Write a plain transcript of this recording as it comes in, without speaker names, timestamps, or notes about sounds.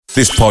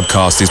This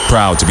podcast is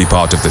proud to be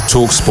part of the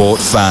TalkSport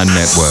Fan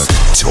Network.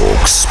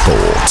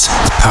 TalkSport.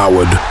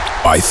 Powered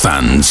by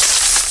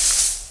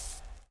fans.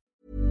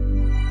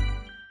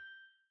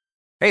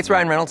 Hey, it's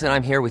Ryan Reynolds, and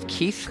I'm here with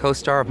Keith,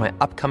 co-star of my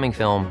upcoming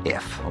film,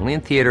 If, only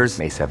in theaters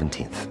May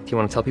 17th. Do you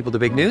want to tell people the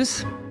big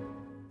news?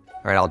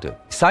 All right, I'll do it.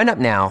 Sign up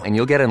now and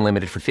you'll get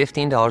unlimited for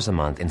 $15 a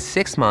month and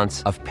 6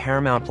 months of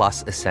Paramount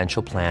Plus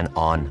Essential Plan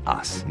on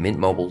us.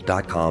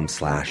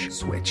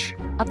 MintMobile.com/switch.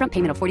 Upfront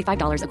payment of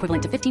 $45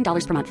 equivalent to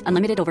 $15 per month.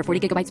 Unlimited over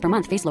 40 gigabytes per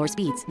month. Face lower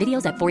speeds.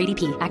 Videos at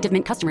 480p. Active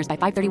Mint customers by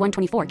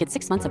 531.24 get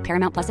 6 months of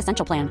Paramount Plus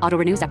Essential Plan. Auto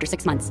renews after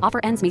 6 months. Offer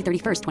ends May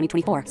 31st,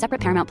 2024.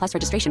 Separate Paramount Plus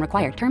registration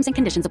required. Terms and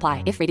conditions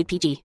apply if rated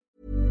PG.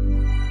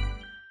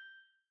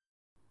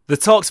 The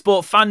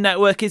TalkSport Fan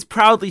Network is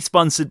proudly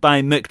sponsored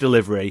by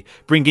McDelivery,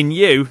 bringing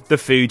you the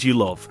food you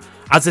love.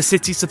 As a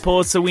City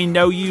supporter, we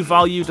know you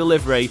value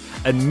delivery,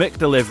 and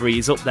McDelivery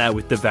is up there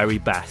with the very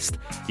best.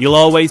 You'll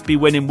always be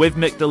winning with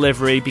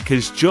McDelivery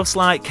because just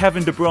like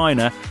Kevin De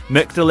Bruyne,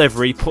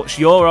 McDelivery puts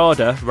your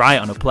order right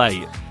on a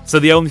plate. So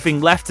the only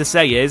thing left to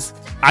say is,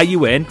 are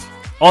you in?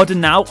 Order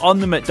now on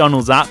the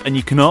McDonald's app, and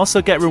you can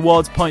also get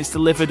rewards points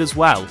delivered as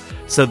well.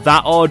 So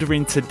that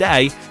ordering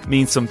today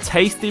means some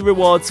tasty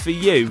rewards for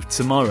you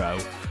tomorrow.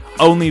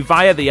 Only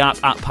via the app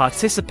at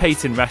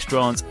participating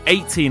restaurants.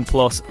 18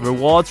 plus.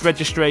 Rewards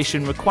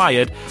registration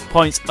required.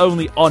 Points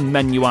only on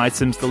menu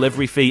items.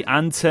 Delivery fee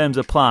and terms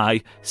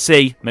apply.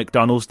 See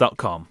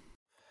mcdonalds.com.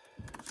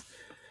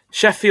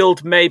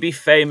 Sheffield may be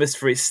famous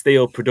for its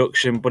steel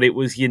production, but it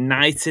was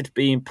United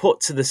being put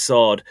to the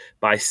sword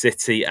by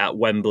City at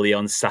Wembley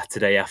on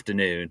Saturday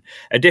afternoon.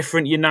 A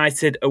different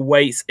United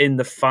awaits in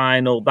the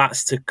final.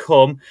 That's to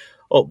come.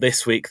 Up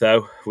this week,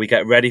 though, we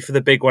get ready for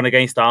the big one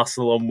against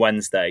Arsenal on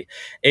Wednesday.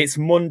 It's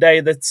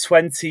Monday, the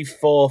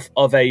 24th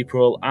of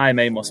April. I'm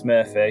Amos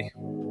Murphy.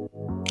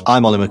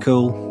 I'm Ollie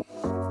McCool.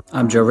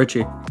 I'm Joe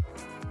Ritchie.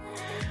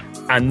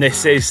 And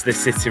this is the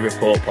City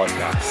Report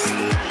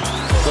podcast.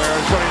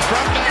 Whereas put in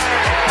front there,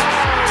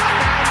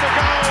 found the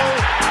goal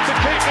to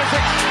keep this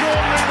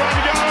extraordinary run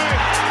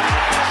going.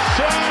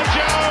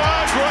 Sergio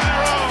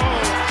Aguero.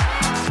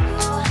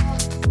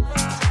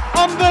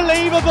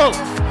 Unbelievable.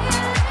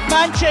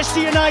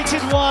 Manchester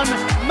United 1,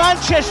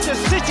 Manchester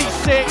City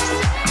 6.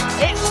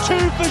 It's 2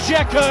 for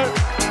Dzeko.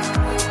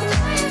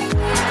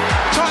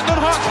 Tottenham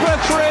Hotspur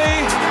 3,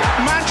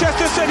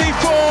 Manchester City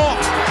 4.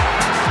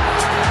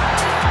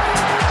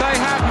 They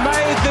have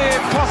made the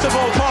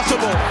impossible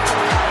possible.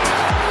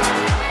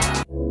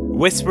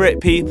 Whisper it,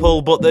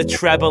 people, but the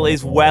treble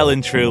is well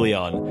and truly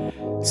on.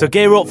 So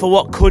gear up for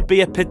what could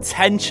be a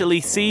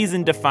potentially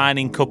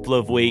season-defining couple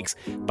of weeks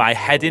by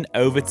heading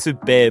over to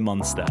Beer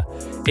Monster.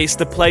 It's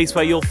the place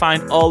where you'll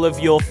find all of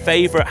your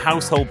favourite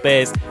household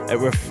beers at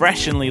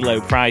refreshingly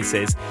low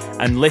prices,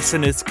 and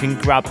listeners can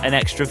grab an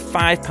extra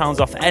 £5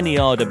 off any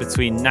order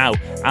between now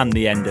and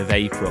the end of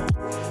April.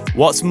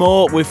 What's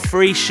more, with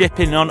free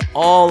shipping on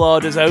all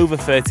orders over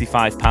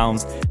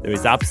 £35, there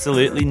is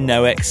absolutely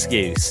no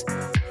excuse.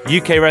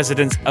 UK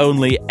residents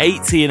only,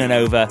 18 and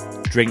over,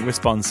 drink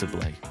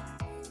responsibly.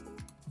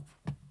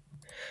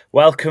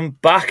 Welcome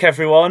back,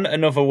 everyone.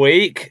 Another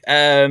week.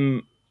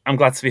 I'm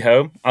glad to be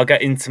home. I'll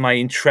get into my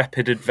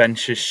intrepid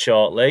adventures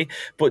shortly.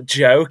 But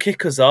Joe,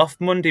 kick us off.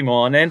 Monday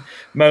morning,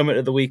 moment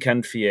of the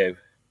weekend for you.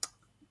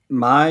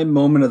 My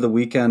moment of the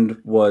weekend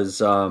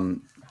was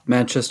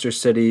Manchester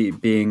City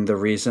being the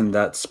reason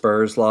that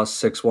Spurs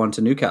lost 6-1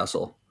 to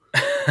Newcastle.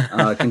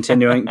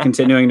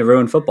 Continuing to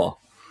ruin football.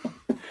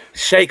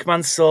 Shake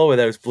Mansour with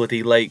those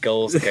bloody late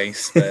goals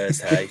against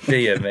Spurs, hey.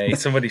 Dear me,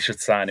 somebody should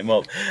sign him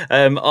up.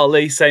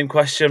 Ollie, same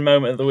question,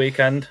 moment of the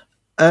weekend.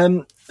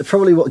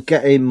 Probably what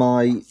getting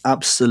my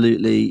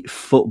absolutely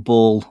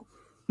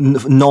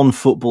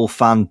non-football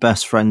fan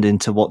best friend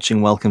into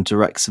watching Welcome to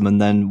Wrexham and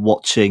then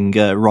watching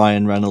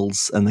Ryan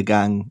Reynolds and the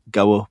gang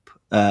go up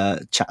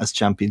as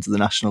champions of the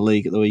National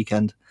League at the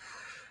weekend.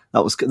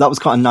 That was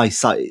quite a nice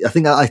sight. I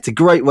think it's a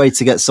great way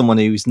to get someone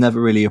who's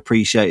never really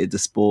appreciated the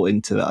sport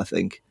into it, I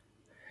think.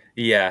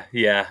 Yeah,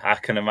 I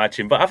can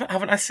imagine. But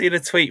haven't I seen a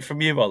tweet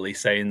from you, Ollie,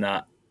 saying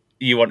that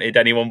you wanted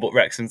anyone but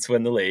Wrexham to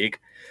win the league?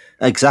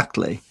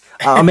 Exactly.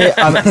 It's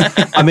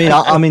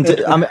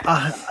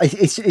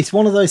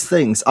one of those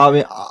things. I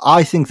mean,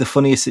 I think the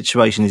funniest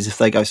situation is if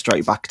they go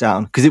straight back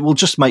down because it will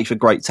just make for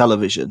great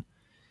television.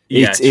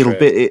 Yeah,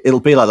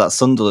 it'll be like that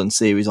Sunderland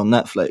series on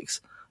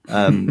Netflix,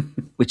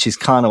 which is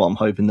kind of what I'm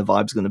hoping the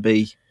vibe's going to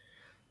be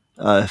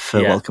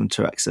for Welcome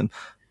to Wrexham.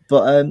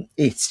 But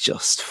it's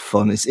just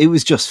fun. It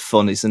was just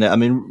fun, isn't it? I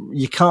mean,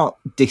 you can't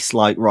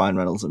dislike Ryan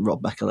Reynolds and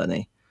Rob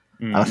McElhenney.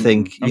 And I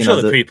think I'm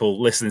sure the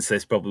people listening to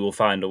this probably will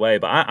find a way,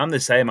 but I'm the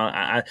same.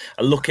 I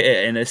look at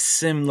it in a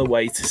similar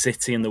way to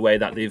City in the way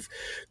that they've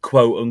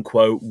quote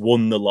unquote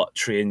won the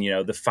lottery, and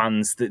the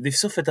fans they've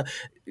suffered.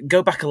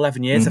 Go back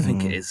 11 years, I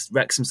think it is.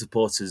 Wrexham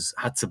supporters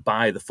had to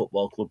buy the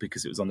football club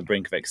because it was on the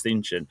brink of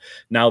extinction.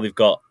 Now they've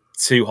got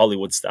two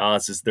Hollywood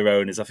stars as their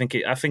owners. I think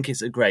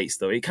it's a great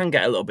story. It can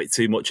get a little bit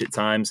too much at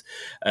times,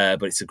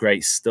 but it's a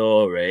great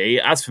story.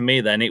 As for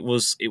me, then it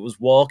was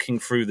walking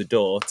through the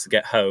door to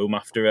get home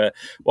after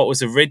what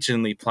was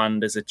originally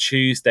planned as a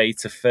Tuesday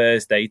to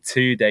Thursday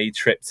 2-day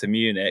trip to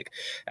Munich,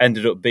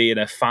 ended up being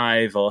a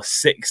 5 or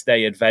 6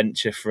 day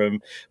adventure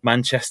from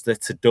Manchester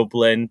to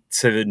Dublin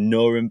to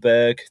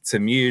Nuremberg to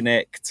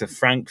Munich to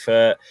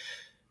Frankfurt,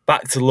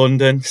 back to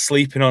London,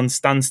 sleeping on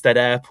Stansted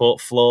Airport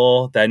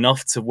floor, then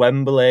off to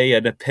Wembley,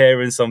 an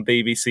appearance on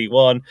BBC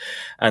One,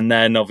 and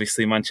then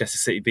obviously Manchester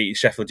City beating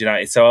Sheffield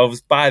United. So I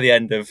was, by the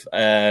end of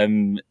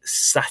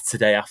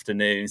Saturday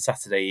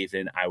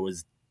evening, I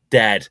was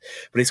dead.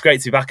 But it's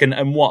great to be back,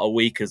 and what a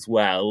week as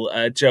well.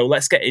 Joe,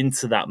 let's get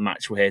into that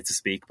match we're here to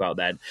speak about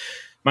then.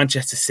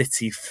 Manchester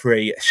City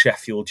 3,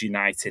 Sheffield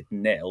United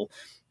 0.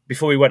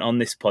 Before we went on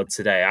this pod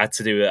today, I had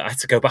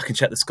to go back and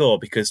check the score,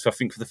 because I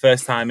think for the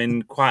first time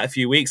in quite a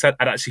few weeks, I'd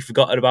actually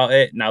forgotten about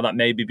it. Now that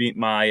may be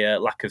my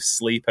lack of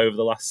sleep over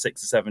the last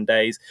 6 or 7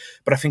 days,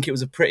 but I think it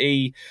was a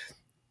pretty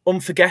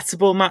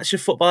unforgettable match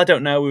of football. I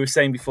don't know, we were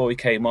saying before we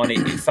came on, it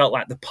felt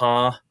like the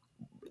par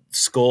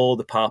score,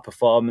 the par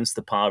performance,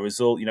 the par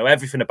result,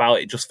 everything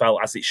about it just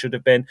felt as it should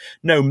have been.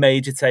 No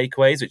major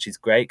takeaways, which is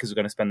great because we're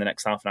going to spend the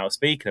next half an hour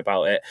speaking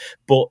about it,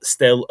 but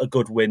still a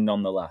good win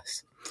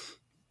nonetheless.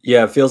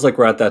 Yeah, it feels like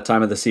we're at that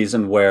time of the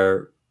season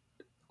where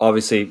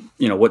obviously,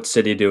 what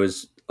City do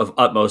is of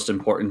utmost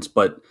importance,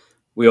 but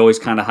we always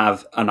kind of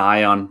have an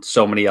eye on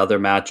so many other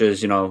matches.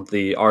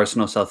 The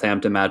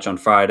Arsenal-Southampton match on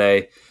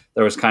Friday,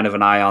 there was kind of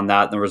an eye on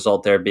that, and the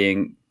result there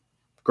being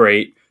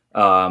great.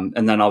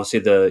 And then obviously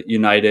the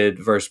United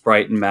versus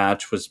Brighton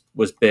match was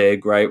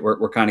big, right?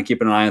 We're kind of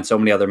keeping an eye on so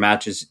many other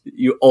matches.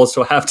 You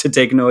also have to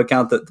take into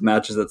account that the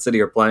matches that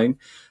City are playing.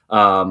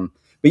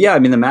 But yeah,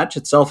 the match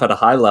itself at a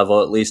high level,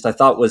 at least, I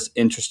thought was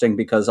interesting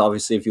because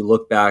obviously if you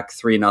look back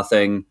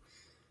 3-0,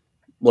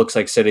 looks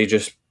like City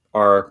just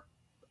are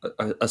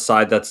a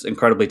side that's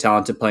incredibly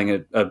talented,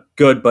 playing a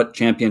good but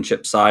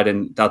championship side,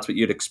 and that's what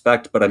you'd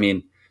expect. But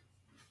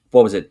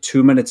what was it,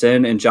 2 minutes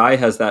in, and Jai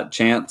has that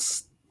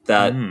chance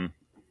that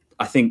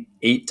I think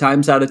 8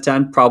 times out of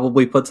 10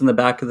 probably puts in the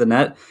back of the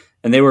net,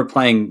 and they were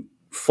playing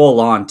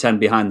full on 10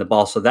 behind the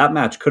ball. So that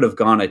match could have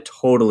gone a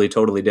totally,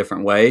 totally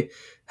different way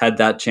had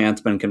that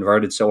chance been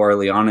converted so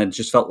early on. It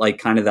just felt like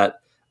kind of that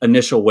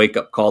initial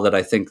wake-up call that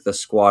I think the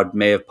squad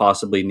may have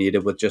possibly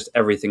needed with just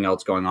everything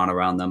else going on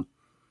around them.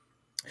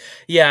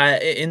 Yeah,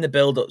 in the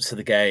build-up to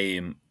the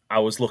game, I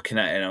was looking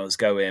at it and I was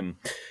going,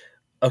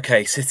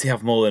 okay, City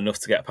have more than enough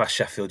to get past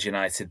Sheffield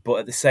United, but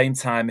at the same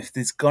time, if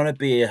there's going to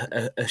be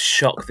a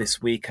shock this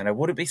weekend, I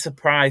wouldn't be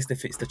surprised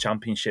if it's the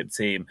Championship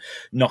team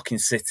knocking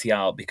City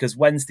out, because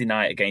Wednesday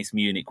night against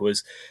Munich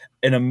was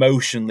an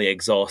emotionally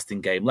exhausting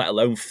game, let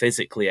alone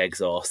physically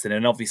exhausting,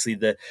 and obviously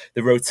the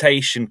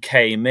rotation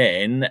came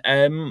in.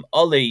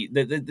 Ollie,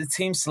 the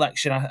team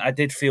selection I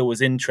did feel was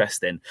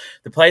interesting.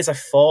 The players I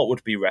thought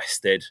would be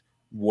rested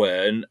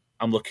weren't.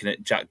 I'm looking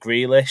at Jack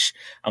Grealish.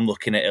 I'm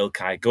looking at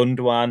Ilkay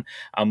Gundogan.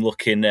 I'm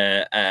looking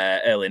at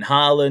Erling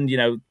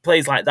Haaland.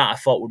 Players like that I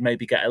thought would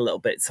maybe get a little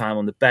bit of time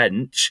on the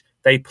bench.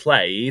 They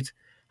played.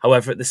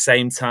 However, at the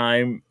same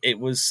time, it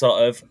was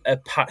sort of a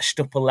patched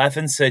up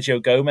 11. Sergio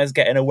Gomez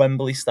getting a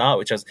Wembley start,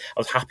 which I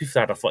was happy for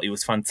that. I thought he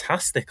was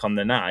fantastic on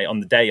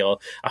the day or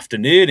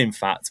afternoon, in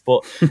fact.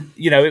 But,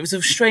 it was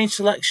a strange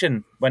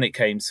selection when it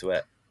came to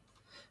it.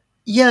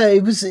 Yeah,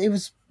 it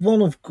was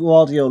one of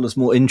Guardiola's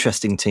more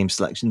interesting team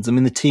selections.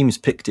 The team's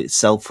picked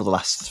itself for the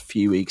last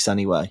few weeks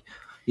anyway.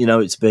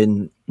 It's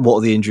been, what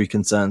are the injury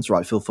concerns?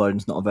 Right, Phil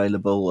Foden's not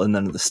available. And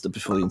then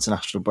before the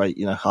international break,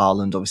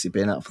 Haaland obviously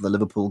being out for the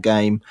Liverpool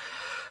game.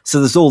 So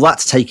there's all that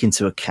to take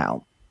into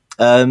account.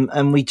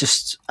 And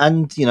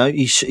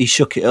he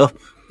shook it up.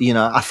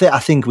 I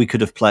think we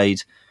could have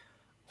played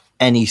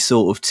any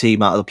sort of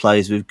team out of the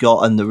players we've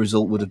got, and the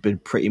result would have been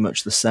pretty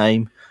much the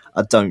same.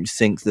 I don't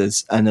think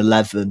there's an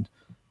 11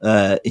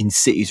 in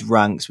City's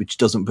ranks which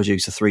doesn't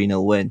produce a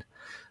 3-0 win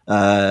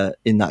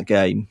in that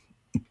game.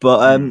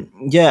 But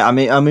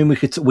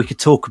we could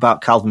talk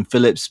about Calvin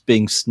Phillips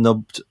being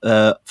snubbed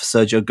for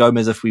Sergio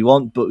Gomez if we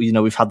want, but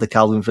we've had the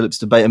Calvin Phillips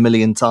debate a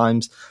million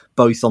times,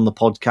 both on the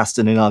podcast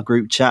and in our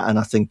group chat, and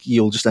I think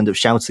you'll just end up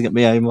shouting at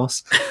me,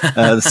 Amos.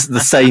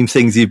 The same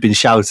things you've been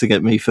shouting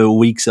at me for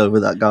weeks over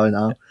that going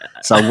on.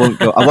 So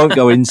I won't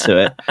go into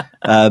it.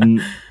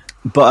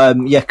 But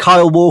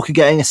Kyle Walker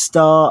getting a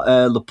start,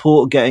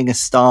 Laporte getting a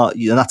start,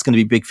 and that's going to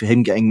be big for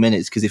him getting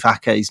minutes, because if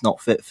Ake's not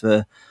fit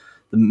for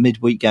the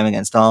midweek game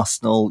against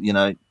Arsenal,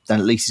 then at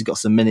least he's got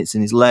some minutes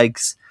in his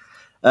legs.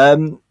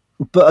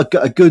 But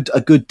a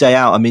good day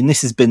out.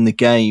 This has been the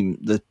game,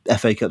 the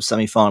FA Cup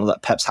semi-final,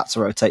 that Pep's had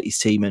to rotate his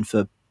team in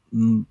for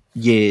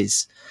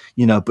years,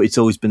 but it's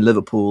always been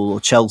Liverpool or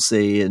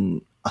Chelsea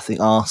and I think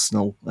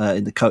Arsenal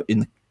in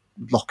the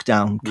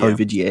lockdown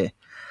COVID year.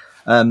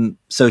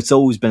 So it's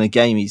always been a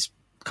game he's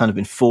kind of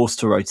been forced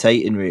to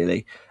rotate in,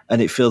 really.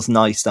 And it feels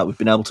nice that we've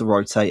been able to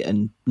rotate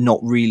and not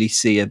really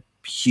see a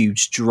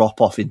huge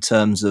drop off in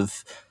terms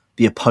of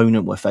the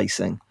opponent we're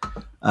facing.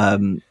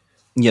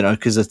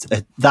 Because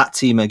that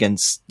team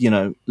against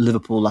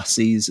Liverpool last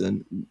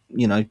season,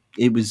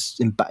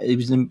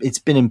 it's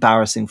been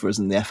embarrassing for us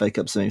in the FA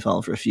Cup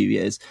semi-final for a few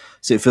years.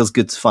 So it feels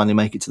good to finally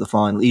make it to the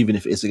final, even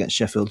if it is against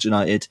Sheffield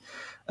United,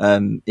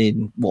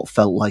 in what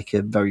felt like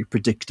a very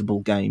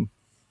predictable game.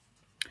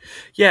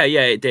 Yeah,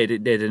 it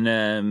did,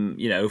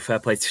 and fair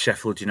play to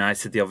Sheffield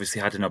United. They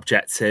obviously had an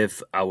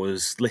objective. I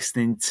was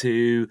listening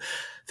to,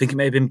 I think it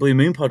may have been Blue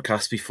Moon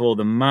podcast before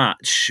the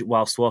match,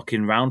 whilst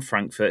walking around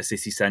Frankfurt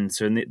City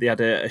Centre, and they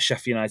had a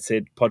Sheffield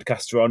United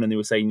podcaster on, and they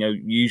were saying,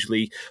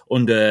 usually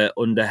under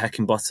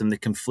Heckingbottom, they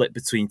can flip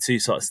between two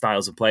sort of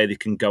styles of play. They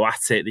can go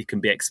at it, they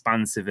can be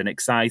expansive and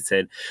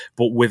exciting,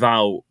 but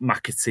without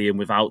McAtee and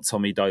without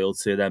Tommy Doyle,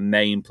 two of their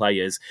main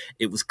players,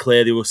 it was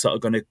clear they were sort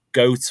of going to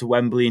go to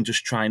Wembley and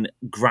just try and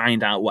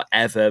grind out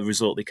whatever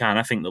result they can.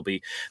 I think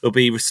they'll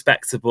be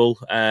respectable.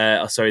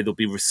 They'll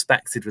be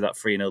respected with that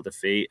 3-0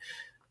 defeat.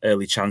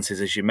 Early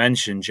chances, as you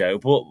mentioned, Joe.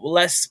 But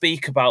let's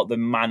speak about the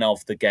man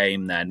of the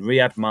game then,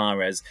 Riyad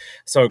Mahrez.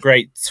 So a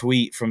great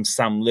tweet from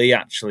Sam Lee,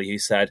 actually, who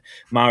said,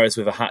 Mahrez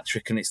with a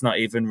hat-trick and it's not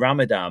even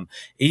Ramadan.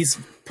 He's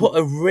put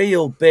a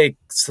real big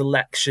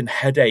selection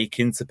headache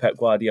into Pep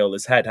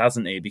Guardiola's head,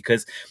 hasn't he?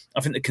 Because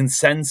I think the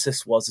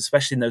consensus was,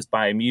 especially in those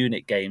Bayern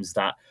Munich games,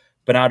 that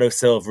Bernardo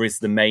Silva is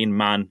the main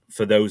man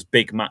for those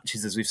big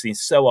matches, as we've seen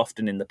so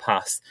often in the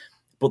past.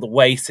 But the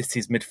way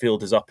City's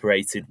midfielders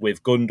operated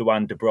with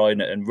Gundogan, De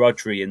Bruyne and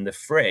Rodri in the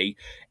three,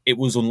 it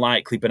was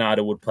unlikely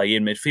Bernardo would play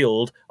in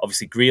midfield.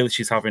 Obviously, Grealish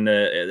is having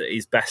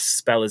his best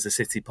spell as a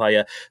City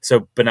player,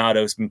 so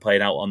Bernardo's been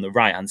playing out on the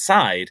right-hand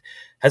side.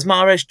 Has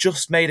Mahrez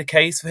just made a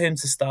case for him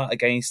to start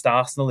against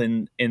Arsenal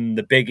in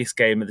the biggest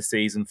game of the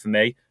season for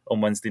me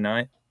on Wednesday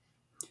night?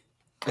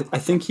 I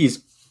think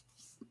he's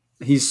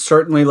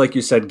certainly, like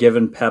you said,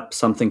 given Pep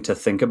something to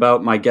think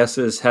about. My guess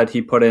is, had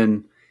he put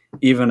in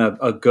even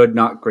a good,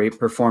 not great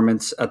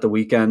performance at the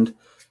weekend,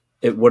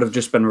 it would have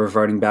just been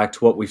reverting back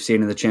to what we've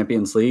seen in the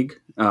Champions League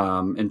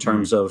in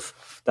terms of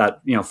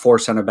that, 4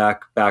 center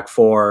back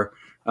 4,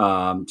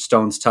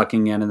 Stones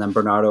tucking in, and then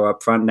Bernardo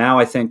up front. Now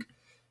I think,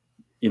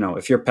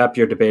 if you're Pep,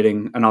 you're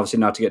debating, and obviously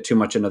not to get too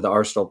much into the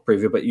Arsenal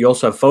preview, but you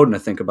also have Foden to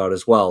think about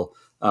as well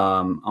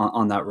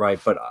on that right.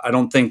 But I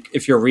don't think,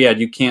 if you're Riyad,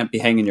 you can't be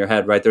hanging your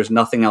head, right? There's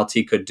nothing else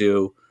he could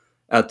do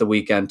at the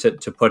weekend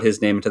to put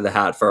his name into the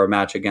hat for a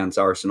match against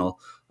Arsenal.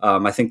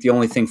 I think the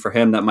only thing for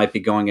him that might be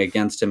going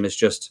against him is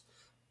just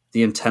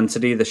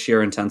the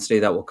sheer intensity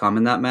that will come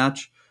in that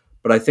match.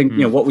 But I think,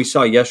 what we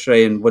saw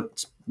yesterday and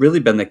what's really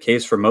been the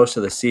case for most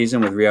of the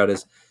season with Riyad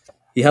is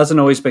he hasn't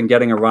always been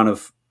getting a run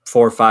of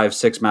 4, 5,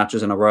 6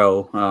 matches in a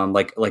row,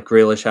 like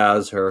Grealish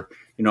has, or,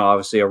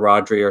 obviously a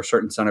Rodri or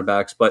certain center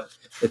backs. But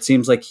it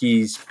seems like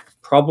he's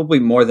probably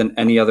more than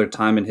any other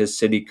time in his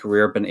City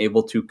career been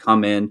able to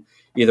come in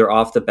either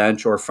off the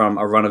bench or from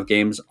a run of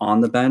games on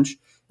the bench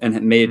and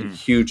made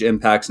huge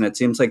impacts. And it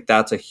seems like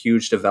that's a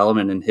huge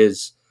development in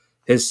his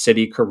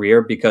City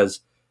career, because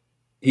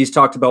he's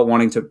talked about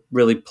wanting to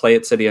really play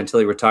at City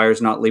until he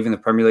retires, not leaving the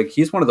Premier League.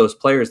 He's one of those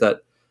players that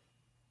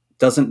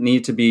doesn't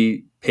need to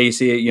be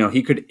pacey.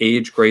 He could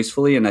age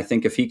gracefully. And I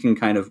think if he can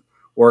kind of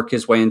work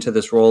his way into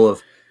this role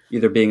of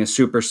either being a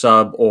super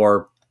sub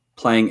or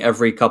playing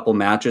every couple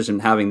matches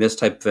and having this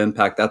type of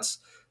impact,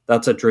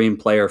 that's a dream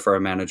player for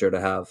a manager to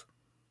have.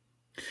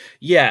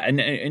 Yeah,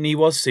 and he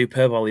was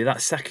superb, Ollie.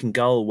 That second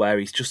goal where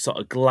he just sort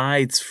of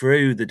glides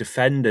through the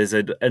defenders,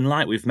 and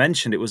like we've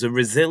mentioned, it was a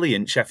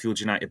resilient Sheffield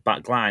United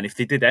back line. If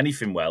they did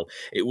anything well,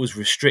 it was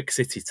restrict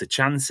City to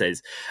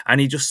chances. And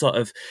he just sort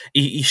of,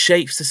 he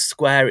shapes to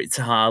square it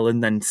to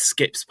Haaland, then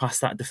skips past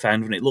that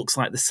defender, and it looks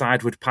like the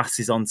sideward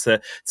passes on to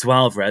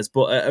Alvarez,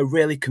 but a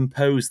really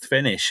composed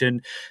finish.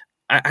 And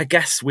I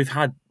guess we've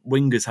had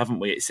wingers,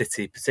 haven't we, at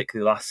City,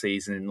 particularly last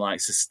season, in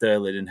likes of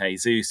Sterling and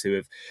Jesus,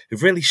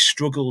 who've really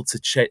struggled to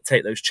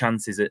take those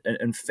chances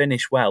and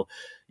finish well.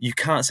 You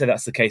can't say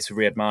that's the case for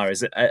Riyad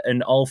Mahrez.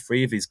 And all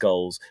 3 of his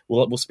goals,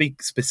 we'll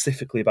speak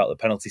specifically about the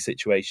penalty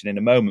situation in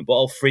a moment, but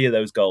all 3 of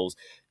those goals,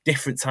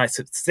 different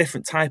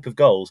type of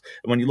goals.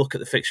 And when you look at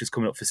the fixtures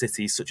coming up for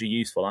City, he's such a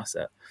useful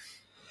asset.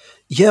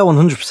 Yeah,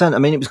 100%. I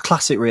mean, it was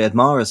classic Riyad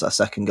Mahrez, that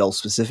second goal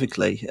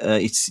specifically.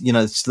 It's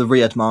the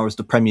Riyad Mahrez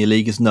the Premier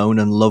League has known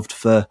and loved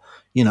for,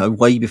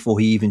 way before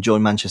he even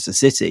joined Manchester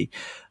City.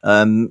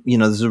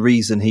 There's a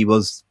reason he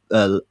was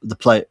the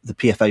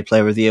PFA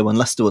Player of the Year when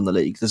Leicester won the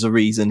league. There's a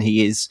reason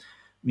he is,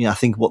 I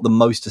think, the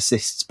most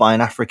assists by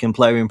an African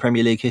player in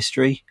Premier League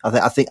history.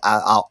 I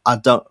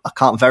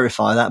can't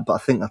verify that, but I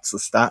think that's the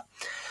stat.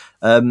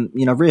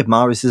 Riyad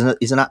Mahrez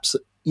is an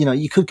absolute.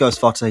 You could go as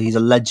far to say he's a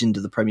legend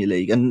of the Premier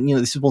League. And,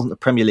 this wasn't a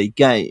Premier League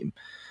game,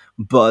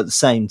 but at the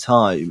same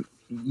time,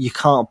 you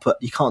can't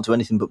do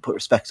anything but put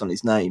respect on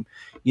his name.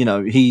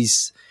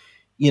 He's,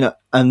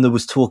 and there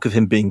was talk of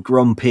him being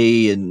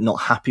grumpy and not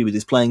happy with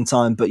his playing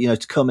time, but,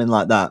 to come in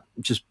like that,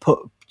 just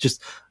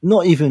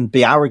not even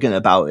be arrogant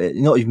about it,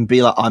 not even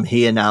be like, I'm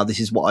here now, this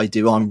is what I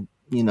do.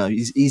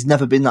 He's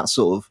never been that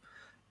sort of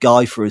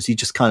guy for us. He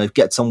just kind of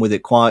gets on with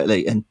it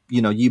quietly. And,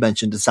 you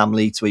mentioned a Sam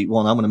Lee tweet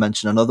one, I'm going to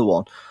mention another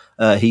one.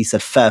 He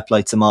said fair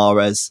play to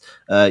Mahrez.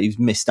 He's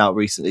missed out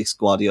recently.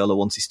 Guardiola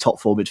wants his top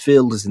four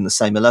midfielders in the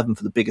same 11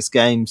 for the biggest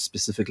games,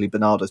 specifically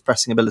Bernardo's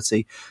pressing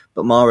ability.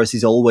 But Mahrez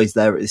is always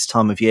there at this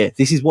time of year.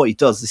 This is what he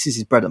does. This is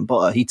his bread and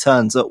butter. He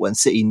turns up when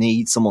City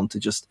needs someone to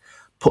just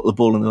put the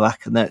ball in the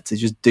back of the net, to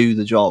just do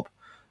the job.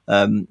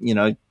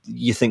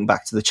 You think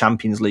back to the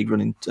Champions League run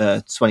in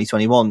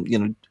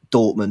 2021,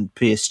 Dortmund,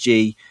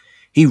 PSG,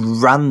 he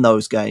ran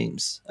those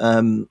games.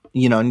 And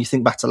you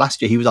think back to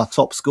last year, he was our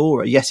top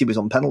scorer. Yes, he was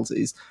on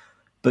penalties,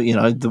 but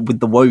with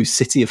the woes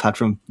City have had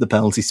from the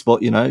penalty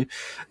spot,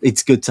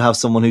 it's good to have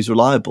someone who's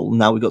reliable.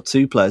 Now we've got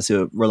two players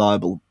who are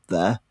reliable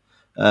there.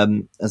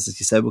 As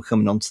you said, we're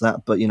coming on to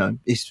that, but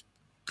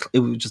it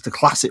was just a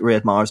classic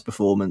Riyad Mahrez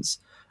performance.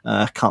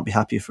 Can't be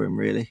happier for him,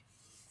 really.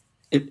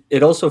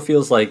 It also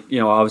feels like,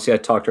 obviously I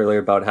talked earlier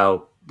about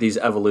how these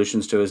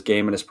evolutions to his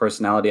game and his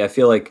personality, I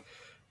feel like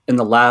in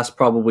the last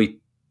probably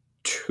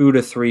 2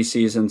 to 3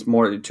 seasons,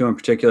 more 2 in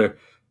particular,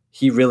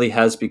 he really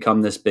has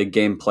become this big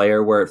game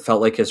player, where it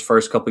felt like his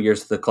first couple of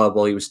years at the club,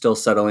 while he was still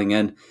settling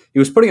in, he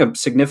was putting up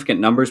significant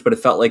numbers, but it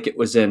felt like it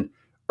was in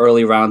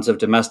early rounds of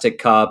domestic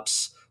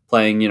cups,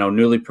 playing,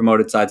 newly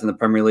promoted sides in the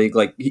Premier League.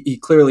 Like he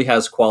clearly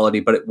has quality,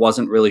 but it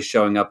wasn't really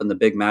showing up in the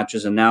big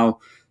matches. And now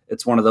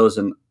it's one of those,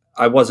 and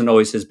I wasn't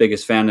always his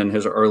biggest fan in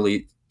his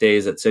early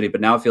days at City,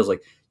 but now it feels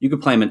like you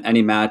could play him in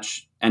any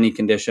match, any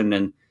condition,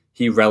 and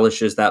he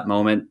relishes that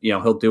moment.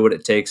 He'll do what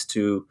it takes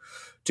to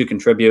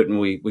contribute, and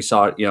we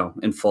saw it,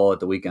 in full at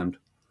the weekend.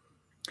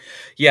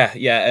 Yeah,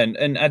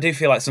 and I do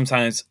feel like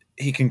sometimes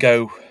he can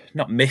go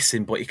not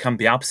missing, but he can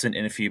be absent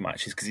in a few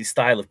matches because his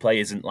style of play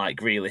isn't like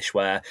Grealish,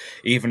 where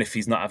even if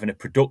he's not having a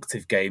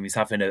productive game, he's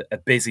having a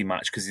busy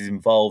match because he's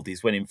involved,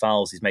 he's winning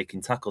fouls, he's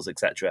making tackles,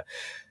 etc.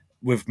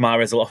 With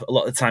Mahrez, a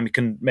lot of the time, he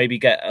can maybe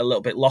get a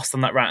little bit lost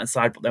on that right-hand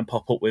side, but then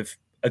pop up with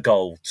a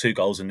goal, 2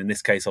 goals, and in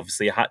this case,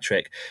 obviously, a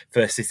hat-trick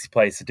for City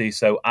players to do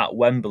so at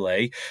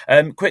Wembley.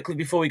 Quickly,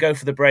 before we go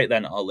for the break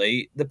then,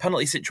 Ollie, the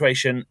penalty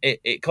situation,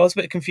 it caused a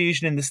bit of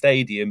confusion in the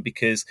stadium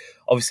because,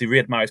 obviously,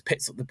 Riyad Mahrez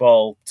picks up the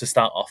ball to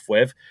start off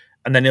with,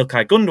 and then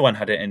Ilkay Gundogan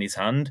had it in his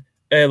hand.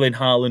 Erling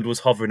Haaland was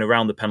hovering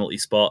around the penalty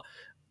spot.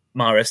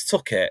 Mahrez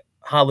took it.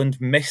 Haaland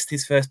missed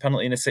his first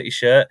penalty in a City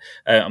shirt.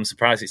 I'm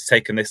surprised it's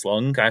taken this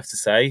long, I have to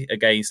say,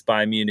 against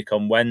Bayern Munich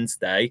on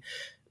Wednesday.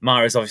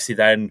 Mahrez obviously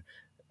then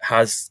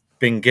has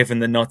been given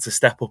the nod to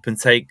step up and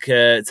take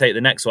the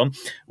next one.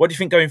 What do you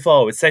think going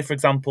forward? Say, for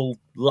example,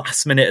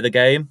 last minute of the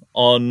game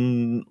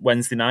on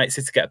Wednesday night,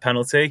 City get a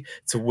penalty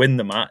to win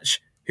the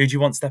match. Who do you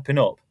want stepping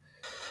up?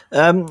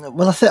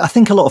 Well, I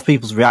think a lot of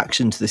people's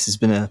reaction to this has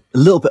been a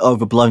little bit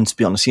overblown, to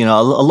be honest.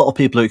 A lot of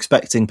people are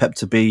expecting Pep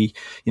to be,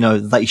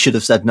 that he should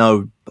have said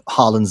no,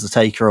 Haaland's the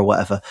taker or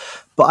whatever.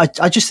 But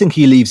I just think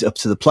he leaves it up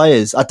to the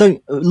players.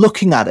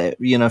 Looking at it,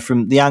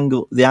 from the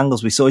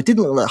angles we saw, it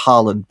didn't look like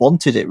Haaland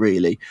wanted it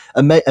really,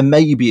 and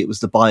maybe it was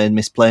the Bayern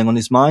misplaying on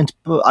his mind.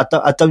 But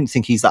I don't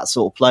think he's that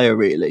sort of player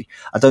really.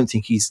 I don't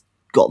think he's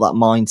got that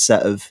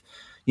mindset of,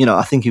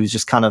 I think he was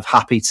just kind of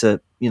happy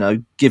to,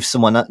 give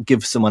someone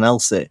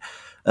else it.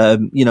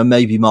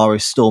 Maybe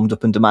Mahrez stormed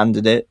up and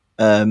demanded it,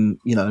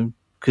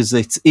 because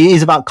it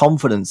is about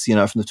confidence, from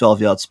the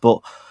 12-yard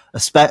spot,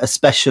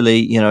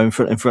 especially, in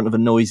front of a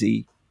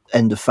noisy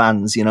end of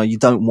fans. You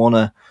don't want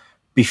to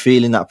be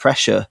feeling that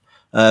pressure.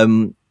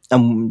 And, at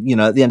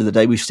the end of the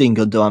day, we've seen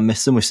Gundogan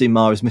miss them, we've seen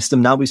Mahrez miss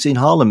them, now we've seen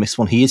Haaland miss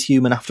one. He is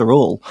human after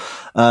all.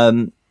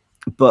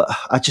 But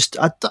I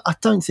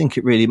don't think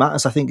it really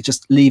matters. I think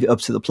just leave it up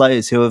to the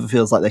players, whoever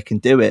feels like they can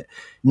do it.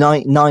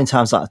 Nine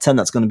times out of 10,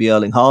 that's going to be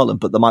Erling Haaland,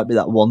 but there might be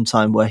that one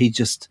time where he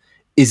just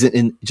isn't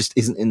in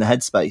the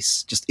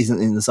headspace, just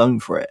isn't in the zone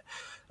for it.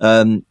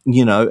 And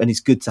it's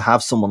good to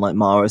have someone like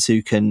Mahrez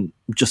who can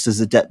just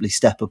as adeptly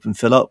step up and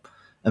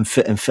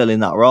fill in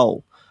that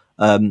role.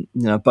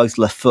 Both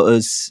left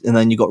footers, and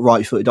then you've got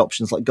right footed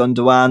options like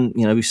Gundogan.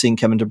 We've seen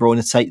Kevin De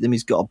Bruyne take them.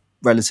 He's got a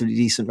relatively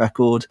decent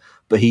record,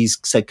 but he's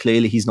said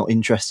clearly he's not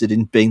interested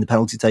in being the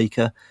penalty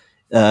taker,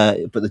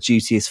 but the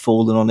duty has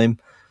fallen on him.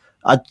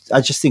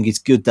 I just think it's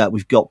good that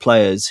we've got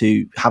players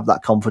who have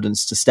that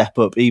confidence to step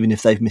up, even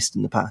if they've missed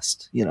in the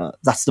past.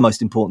 That's the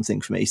most important thing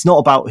for me. It's not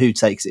about who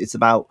takes it. It's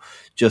about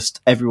just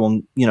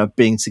everyone,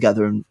 being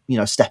together and,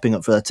 stepping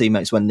up for their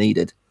teammates when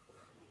needed.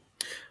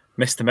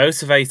 Mr.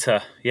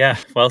 Motivator. Yeah,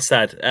 well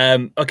said.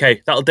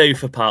 Okay, that'll do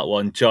for part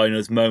 1. Join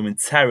us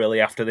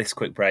momentarily after this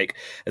quick break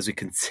as we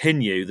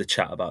continue the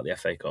chat about the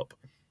FA Cup.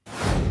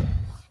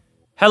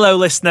 Hello,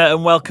 listener,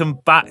 and welcome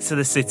back to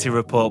the City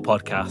Report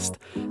podcast.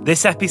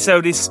 This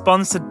episode is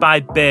sponsored by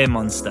Beer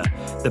Monster,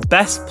 the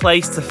best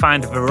place to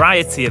find a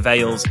variety of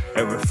ales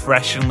at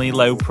refreshingly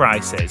low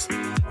prices.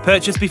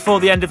 Purchase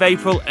before the end of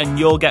April and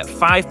you'll get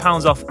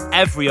 £5 off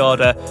every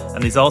order,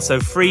 and there's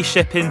also free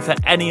shipping for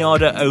any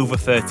order over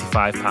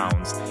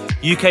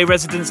 £35. UK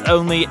residents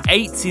only,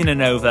 18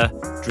 and over.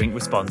 Drink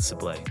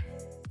responsibly.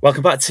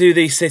 Welcome back to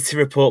the City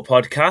Report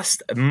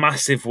podcast. A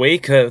massive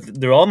week.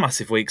 They're all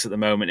massive weeks at the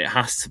moment, it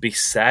has to be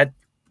said.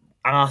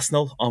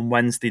 Arsenal on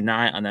Wednesday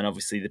night, and then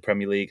obviously the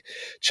Premier League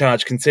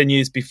charge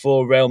continues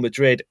before Real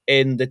Madrid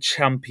in the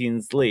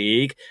Champions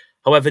League.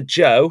 However,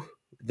 Joe,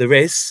 there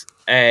is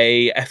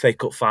a FA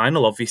Cup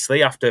final,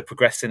 obviously, after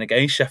progressing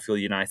against Sheffield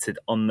United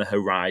on the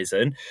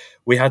horizon.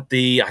 We had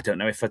I don't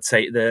know if I'd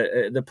say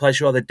the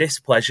pleasure or the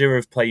displeasure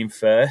of playing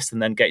first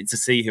and then getting to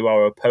see who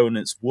our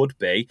opponents would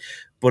be.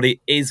 But it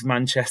is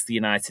Manchester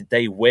United.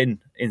 They win,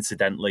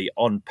 incidentally,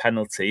 on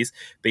penalties,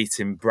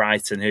 beating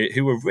Brighton,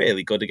 who were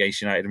really good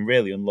against United and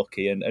really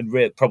unlucky and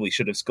probably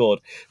should have scored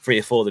 3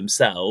 or 4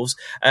 themselves.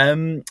 A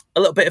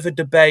little bit of a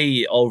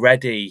debate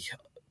already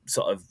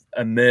sort of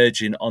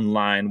emerging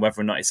online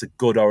whether or not it's a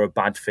good or a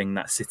bad thing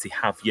that City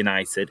have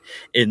United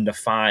in the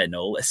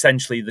final.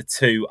 Essentially, the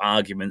two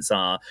arguments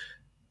are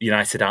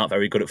United aren't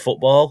very good at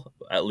football.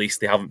 At least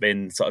they haven't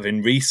been sort of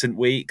in recent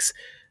weeks.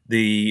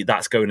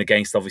 That's going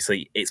against,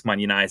 obviously, it's Man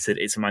United,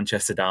 it's a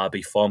Manchester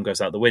derby, form goes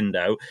out the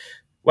window.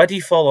 Where do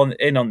you fall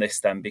in on this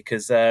then?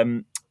 Because I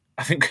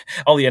think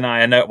Ollie and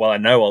I know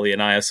Ollie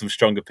and I have some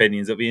strong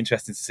opinions. It'll be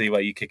interesting to see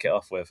where you kick it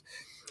off with.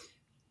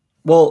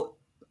 Well,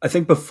 I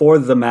think before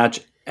the match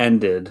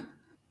ended,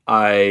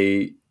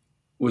 I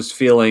was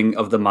feeling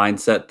of the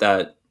mindset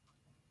that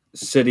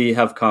City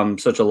have come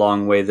such a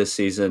long way this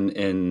season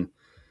in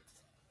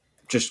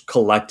just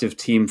collective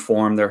team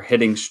form. They're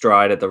hitting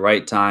stride at the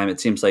right time. It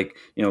seems like,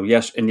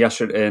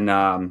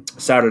 in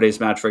Saturday's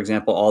match, for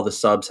example, all the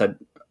subs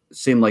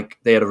seemed like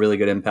they had a really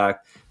good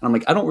impact. And I'm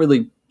like, I don't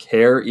really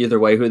care either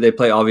way who they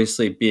play.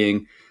 Obviously,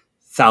 being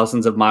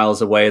thousands of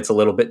miles away, it's a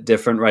little bit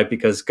different, right?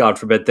 Because God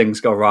forbid things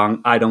go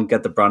wrong. I don't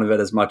get the brunt of it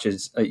as much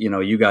as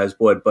you guys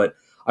would, but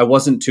I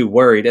wasn't too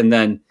worried. And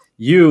then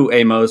you,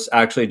 Amos,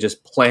 actually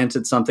just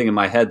planted something in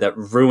my head that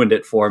ruined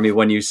it for me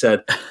when you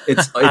said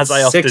it's as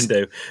I often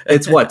do.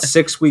 It's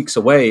 6 weeks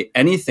away.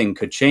 Anything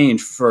could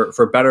change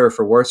for better or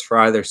for worse for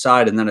either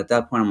side. And then at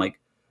that point, I'm like,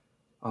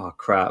 oh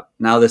crap!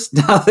 Now this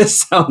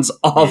sounds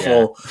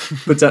awful. Yeah.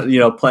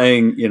 But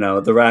playing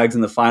the Rags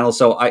in the final.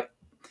 So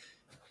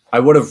I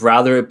would have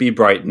rather it be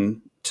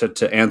Brighton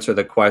to answer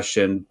the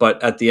question.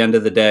 But at the end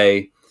of the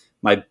day,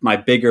 my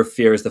bigger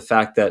fear is the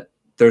fact that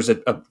there's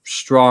a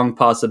strong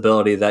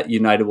possibility that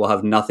United will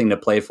have nothing to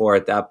play for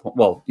at that point.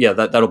 Well, yeah,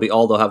 that'll be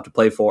all they'll have to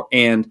play for.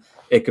 And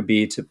it could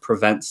be to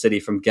prevent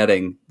City from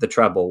getting the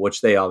treble,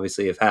 which they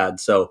obviously have had.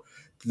 So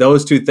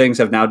those two things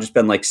have now just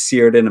been like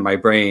seared into my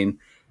brain.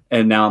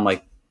 And now I'm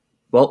like,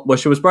 well,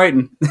 wish it was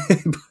Brighton.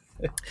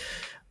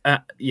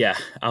 Yeah,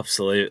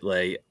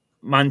 absolutely.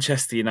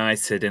 Manchester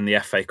United in the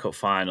FA Cup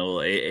final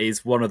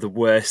is one of the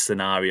worst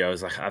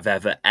scenarios I've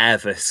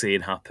ever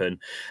seen happen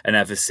and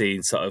ever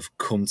seen sort of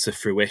come to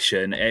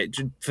fruition.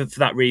 For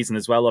that reason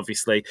as well,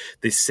 obviously,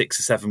 there's 6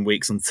 or 7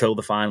 weeks until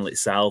the final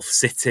itself.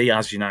 City,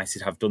 as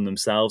United have done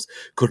themselves,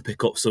 could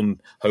pick up some,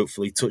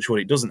 hopefully, touch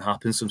wood, it doesn't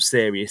happen, some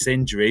serious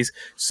injuries.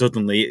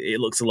 Suddenly, it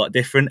looks a lot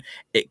different.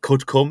 It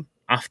could come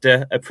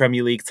after a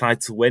Premier League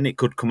title win. It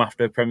could come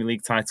after a Premier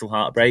League title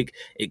heartbreak.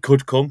 It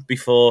could come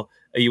before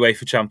a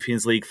UEFA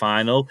Champions League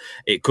final.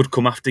 It could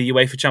come after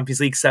UEFA Champions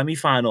League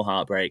semi-final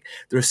heartbreak.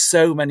 There are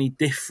so many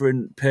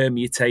different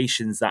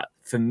permutations that,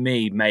 for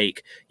me,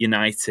 make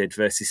United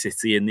versus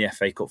City in the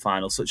FA Cup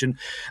final such an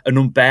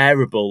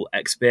unbearable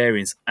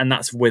experience. And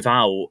that's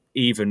without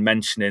even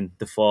mentioning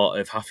the thought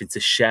of having to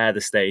share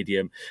the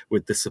stadium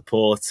with the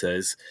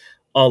supporters.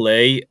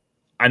 Ollie,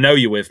 I know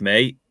you're with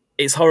me.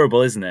 It's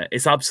horrible, isn't it?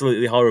 It's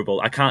absolutely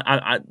horrible.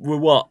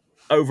 We're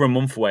over a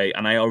month away,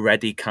 and I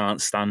already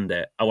can't stand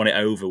it. I want it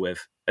over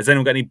with. Has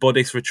anyone got any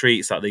Buddhist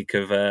retreats that they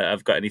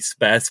have got any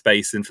spare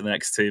space in for the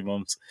next 2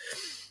 months?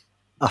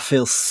 I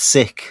feel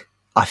sick.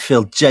 I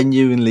feel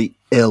genuinely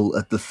ill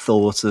at the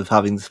thought of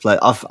having to play.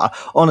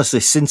 Honestly,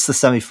 since the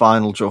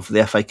semi-final draw for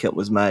the FA Cup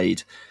was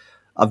made,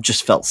 I've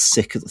just felt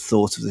sick at the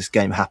thought of this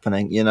game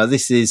happening.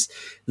 This is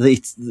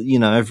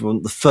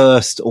everyone, the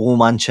first all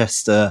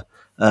Manchester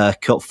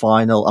Cup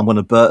final. I'm going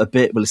to burp a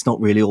bit, but it's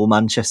not really all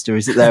Manchester,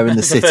 is it? There in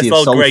the city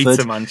of Salford,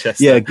 Greater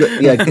Manchester. Yeah,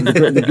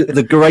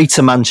 the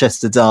Greater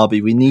Manchester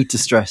derby. We need to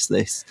stress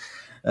this,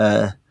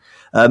 but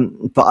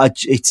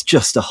it's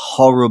just a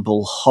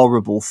horrible,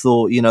 horrible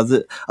thought.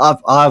 That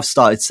I've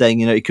started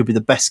saying, it could be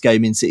the best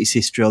game in City's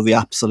history or the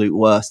absolute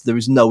worst. There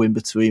is no in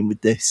between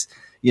with this.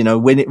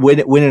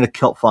 Winning a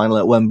cup final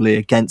at Wembley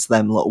against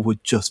them lot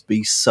would just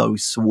be so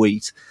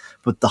sweet,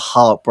 but the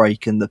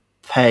heartbreak and the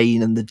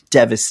pain and the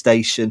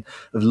devastation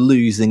of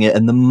losing it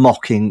and the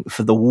mocking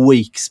for the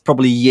weeks,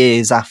 probably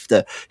years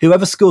after.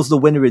 Whoever scores the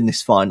winner in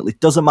this final, it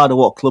doesn't matter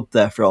what club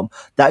they're from,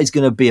 that is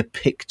going to be a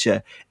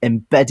picture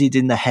embedded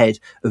in the head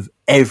of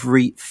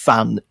every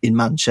fan in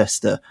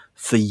Manchester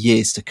for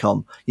years to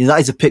come. That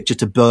is a picture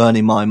to burn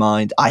in my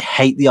mind. I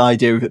hate the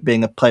idea of it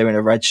being a player in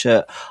a red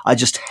shirt. I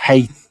just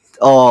hate.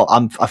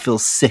 I feel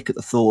sick at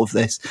the thought of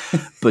this.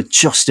 But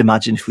just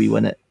imagine if we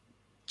win it.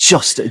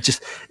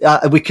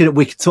 We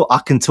could talk. I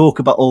can talk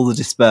about all the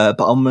despair,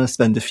 but I'm going to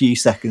spend a few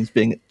seconds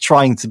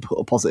trying to put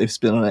a positive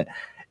spin on it.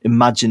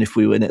 Imagine if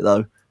we win it,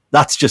 though.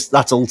 That's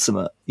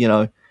ultimate.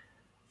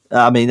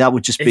 I mean, that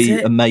would just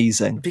be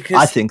amazing.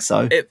 Because I think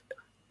so.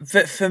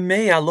 For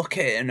me, I look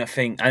at it and I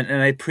think,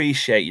 and I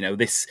appreciate,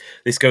 this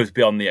goes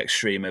beyond the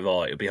extreme of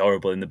it'll be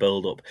horrible in the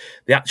build-up.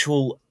 The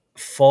actual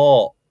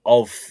thought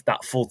of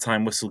that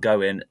full-time whistle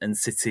going and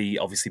City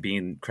obviously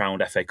being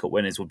crowned FA Cup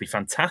winners would be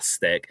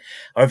fantastic.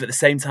 However, at the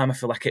same time, I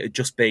feel like it would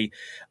just be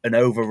an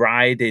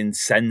overriding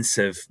sense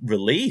of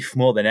relief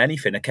more than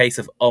anything. A case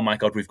of, oh my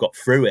God, we've got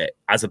through it,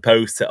 as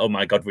opposed to, oh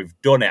my God, we've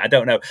done it. I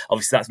don't know.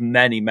 Obviously, that's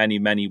many, many,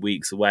 many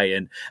weeks away.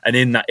 And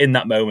in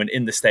that moment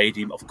in the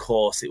stadium, of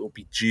course, it will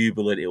be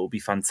jubilant. It will be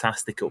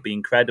fantastic. It will be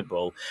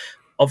incredible.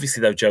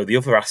 Obviously, though, Joe, the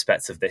other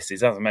aspect of this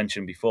is, as I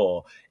mentioned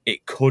before,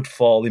 it could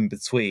fall in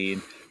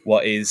between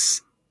what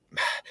is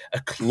a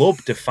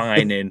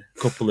club-defining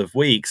couple of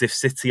weeks. If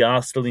City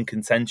are still in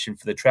contention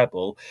for the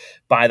treble,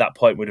 by that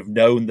point we'd have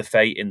known the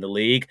fate in the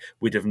league,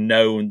 we'd have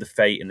known the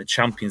fate in the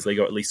Champions League,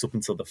 or at least up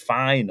until the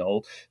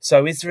final.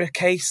 So is there a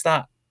case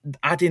that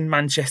adding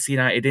Manchester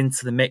United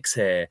into the mix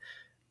here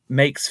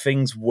makes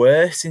things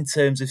worse in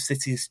terms of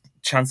City's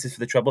chances for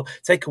the treble?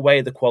 Take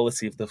away the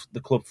quality of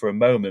the club for a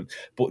moment,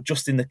 but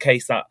just in the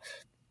case that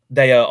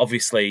they are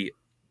obviously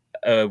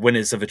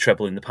winners of a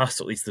treble in the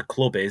past, or at least the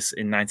club is.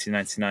 In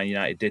 1999,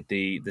 United did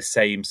the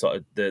same sort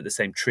of the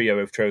same trio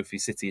of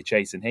trophies City are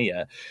chasing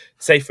here.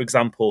 Say, for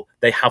example,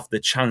 they have the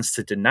chance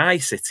to deny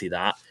City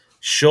that.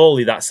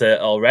 Surely that's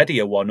already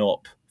a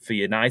one-up for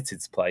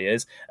United's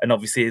players. And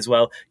obviously as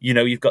well,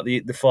 you've got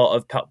the thought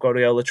of Pep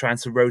Guardiola trying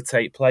to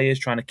rotate players,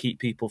 trying to keep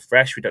people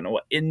fresh. We don't know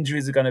what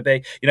injuries are going to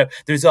be.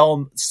 There's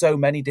so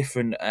many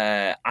different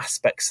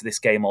aspects to this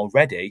game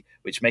already,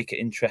 which make it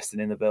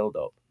interesting in the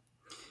build-up.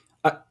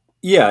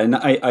 Yeah, and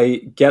I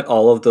get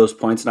all of those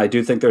points, and I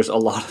do think there's a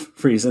lot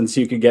of reasons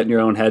you could get in your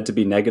own head to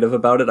be negative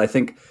about it. I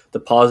think the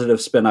positive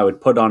spin I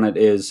would put on it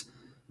is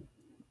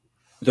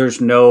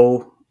there's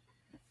no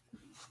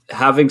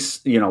having,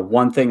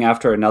 one thing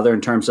after another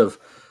in terms of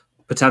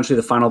potentially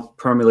the final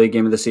Premier League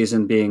game of the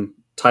season being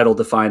title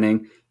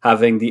defining,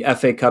 having the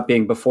FA Cup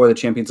being before the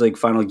Champions League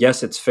final.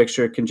 Yes, it's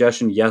fixture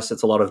congestion. Yes,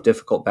 it's a lot of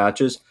difficult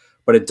matches,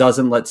 but it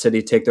doesn't let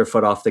City take their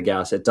foot off the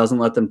gas. It doesn't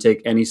let them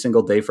take any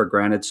single day for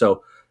granted.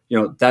 So,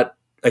 that,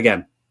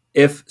 again,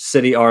 if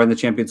City are in the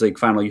Champions League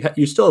final,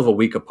 you still have a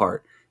week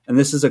apart. And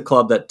this is a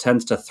club that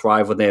tends to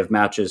thrive when they have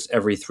matches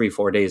every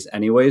 3-4 days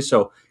anyway.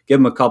 So give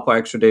them a couple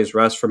extra days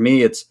rest. For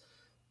me, it's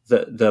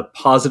the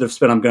positive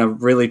spin I'm going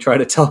to really try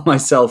to tell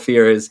myself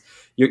here is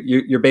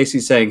you're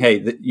basically saying,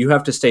 hey, you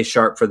have to stay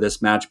sharp for this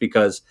match,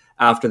 because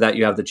after that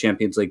you have the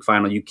Champions League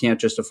final. You can't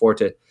just afford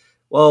to,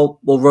 we'll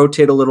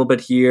rotate a little bit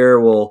here.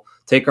 We'll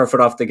take our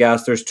foot off the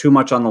gas. There's too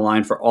much on the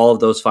line for all of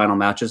those final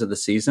matches of the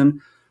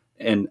season.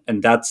 And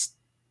that's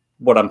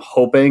what I'm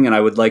hoping, and I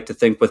would like to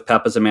think with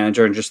Pep as a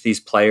manager and just these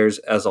players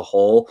as a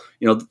whole,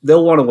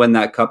 they'll want to win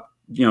that cup.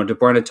 De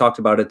Bruyne talked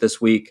about it this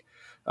week,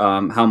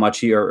 how much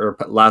he, or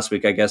last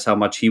week, I guess, how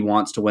much he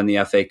wants to win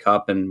the FA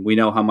Cup, and we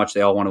know how much they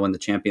all want to win the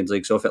Champions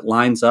League. So if it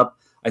lines up,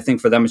 I think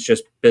for them it's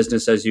just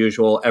business as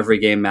usual. Every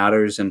game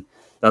matters, and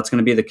that's going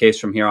to be the case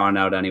from here on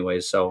out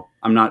anyways. So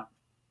I'm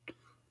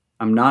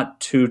not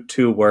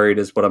too worried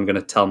is what I'm going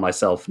to tell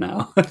myself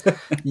now.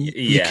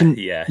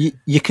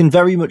 You can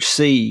very much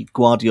see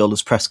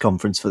Guardiola's press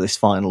conference for this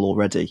final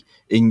already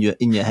in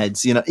your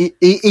heads.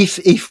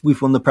 If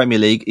we've won the Premier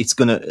League, it's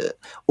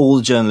all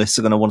the journalists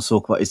are going to want to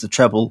talk about is the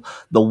treble.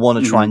 They'll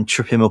want to try and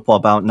trip him up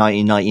about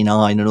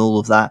 1999 and all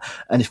of that.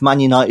 And if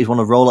Man United want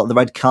to roll out the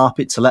red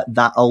carpet to let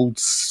that old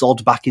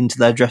sod back into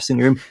their dressing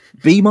room,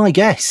 be my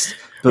guest.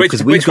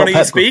 Which one are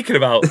you speaking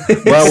about?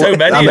 Well, so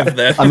many of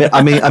them.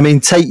 I mean,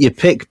 take your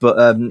pick.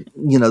 But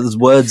there's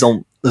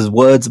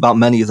words about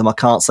many of them I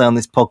can't say on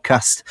this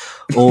podcast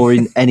or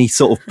in any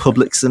sort of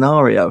public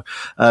scenario.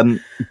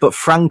 But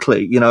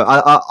frankly,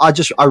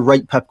 I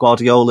rate Pep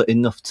Guardiola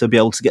enough to be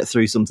able to get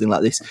through something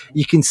like this.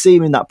 You can see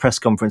him in that press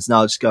conference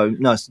now. Just go,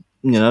 no,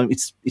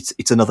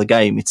 it's another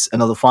game. It's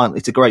another final.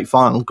 It's a great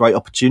final, great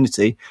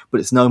opportunity, but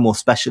it's no more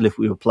special if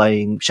we were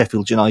playing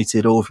Sheffield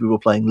United or if we were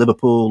playing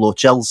Liverpool or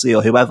Chelsea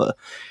or whoever.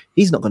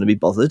 He's not going to be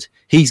bothered.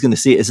 He's going to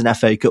see it as an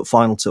FA Cup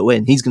final to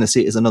win. He's going to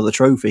see it as another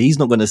trophy. He's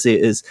not going to see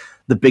it as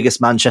the biggest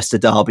Manchester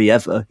derby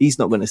ever. He's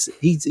not going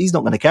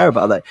to care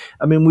about that.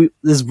 I mean,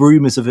 there's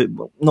rumours of it,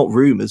 not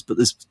rumours, but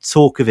there's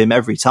talk of him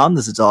every time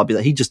there's a derby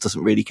that he just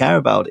doesn't really care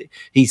about it.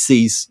 He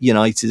sees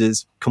United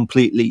as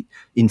completely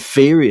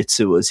inferior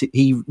to us.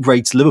 He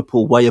rates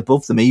Liverpool way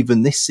above them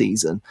even this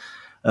season.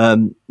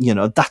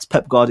 That's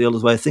Pep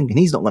Guardiola's way of thinking.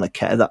 He's not going to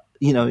care that,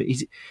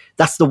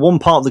 that's the one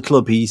part of the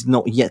club he's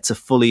not yet to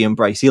fully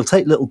embrace. He'll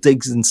take little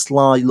digs and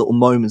sly little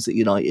moments at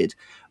United,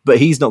 but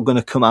he's not going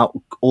to come out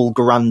all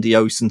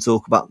grandiose and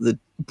talk about the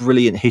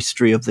brilliant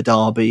history of the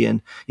derby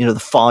and, the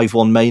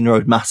 5-1 Main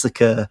Road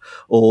massacre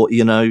or,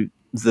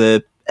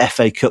 the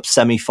FA Cup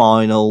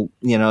semi-final,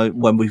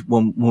 when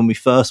we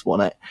first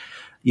won it.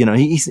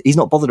 He's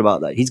not bothered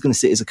about that. He's going to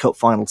see it as a cup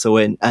final to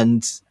win.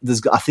 And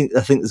I think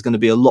there's going to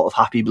be a lot of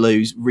happy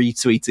blues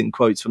retweeting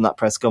quotes from that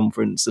press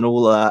conference and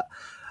all of that.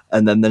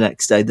 And then the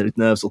next day, the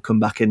nerves will come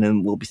back in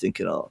and we'll be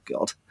thinking, oh,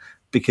 God.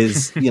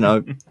 Because,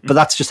 but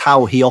that's just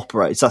how he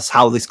operates. That's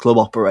how this club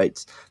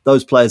operates.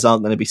 Those players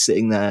aren't going to be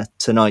sitting there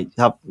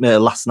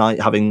last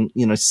night, having,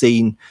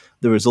 seen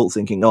the result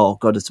thinking, oh,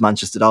 God, it's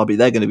Manchester derby.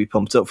 They're going to be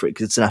pumped up for it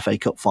because it's an FA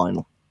Cup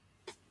final.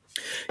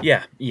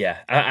 Yeah.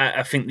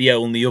 I think the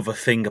only other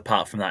thing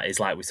apart from that is,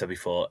 like we said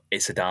before,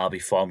 it's a derby.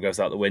 Form goes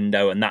out the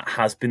window, and that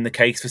has been the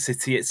case for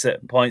City at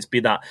certain points, be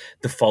that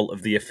the fault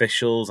of the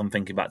officials. I'm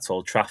thinking back to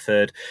Old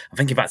Trafford. I'm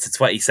thinking back to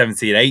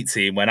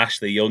 2017-18 when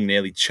Ashley Young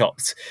nearly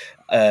chopped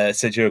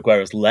Sergio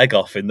Aguero's leg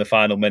off in the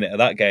final minute of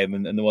that game,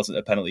 and there wasn't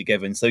a penalty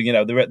given. So,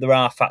 there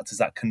are factors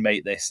that can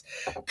make this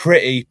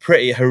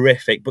pretty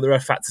horrific, but there are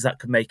factors that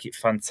can make it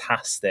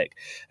fantastic,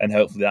 and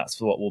hopefully that's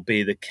what will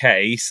be the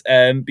case.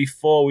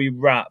 Before we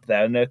wrap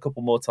there, and a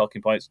couple more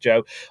talking points,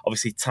 Joe,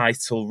 obviously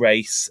title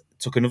race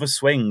took another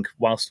swing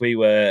whilst we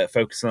were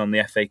focusing on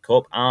the FA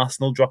Cup.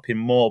 Arsenal dropping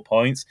more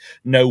points,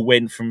 no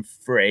win from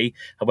 3.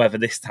 However,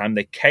 this time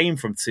they came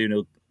from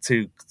 2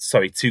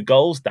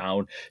 goals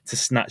down to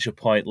snatch a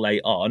point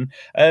late on.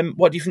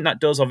 What do you think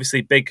that does?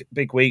 Obviously, big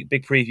week,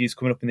 big previews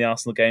coming up in the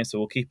Arsenal game, so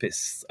we'll keep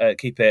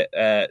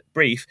it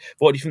brief.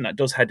 But what do you think that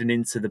does heading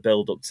into the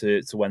build up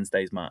to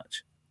Wednesday's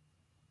match?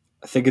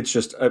 I think it's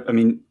just, I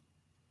mean,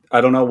 I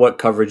don't know what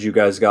coverage you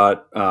guys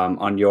got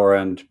on your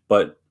end,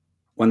 but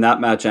when that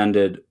match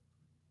ended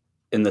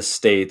in the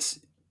States,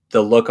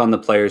 the look on the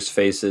players'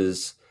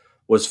 faces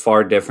was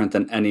far different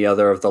than any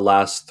other of the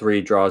last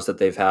 3 draws that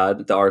they've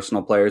had, the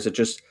Arsenal players.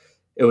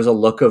 It was a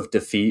look of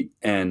defeat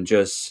and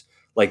just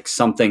like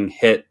something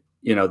hit,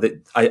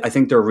 I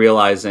think they're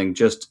realizing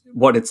just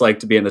what it's like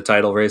to be in a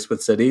title race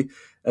with City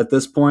at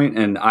this point.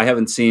 And I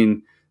haven't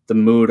seen the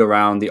mood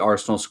around the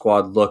Arsenal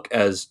squad look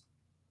as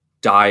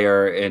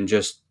dire and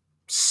just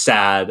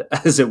sad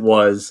as it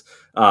was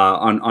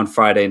on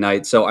Friday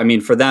night. So, I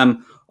mean, for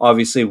them,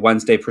 obviously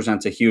Wednesday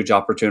presents a huge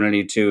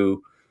opportunity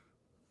to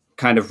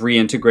kind of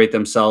reintegrate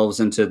themselves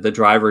into the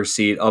driver's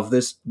seat of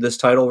this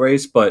title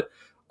race. But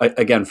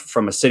again,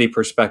 from a City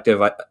perspective,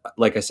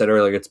 like I said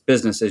earlier, it's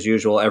business as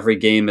usual. Every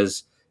game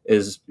is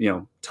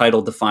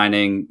title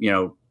defining.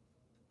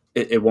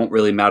 It won't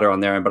really matter on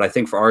their end. But I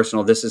think for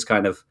Arsenal, this is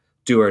kind of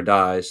do or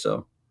die.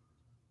 So.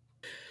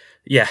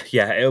 Yeah,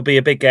 it'll be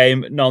a big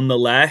game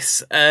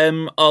nonetheless.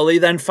 Ollie,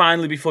 then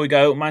finally, before we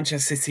go,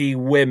 Manchester City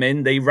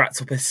women, they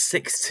racked up a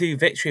 6-2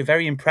 victory, a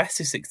very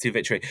impressive 6-2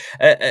 victory.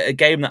 A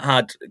game that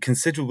had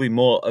considerably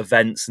more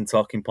events and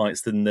talking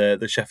points than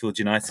the Sheffield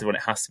United one,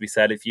 it has to be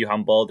said. A few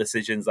handball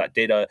decisions that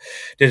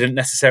didn't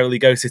necessarily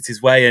go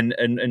City's way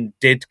and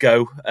did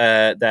go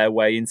their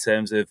way in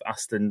terms of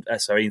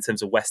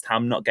West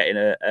Ham not getting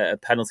a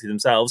penalty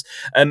themselves.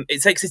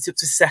 It takes City up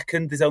to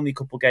second. There's only a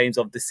couple of games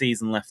of the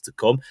season left to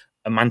come.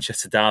 A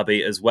Manchester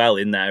derby as well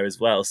in there as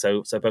well.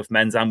 So both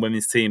men's and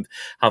women's team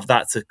have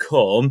that to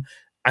come.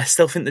 I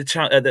still think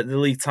that the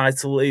league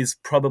title is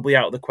probably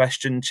out of the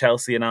question.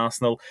 Chelsea and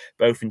Arsenal,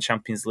 both in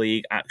Champions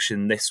League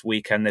action this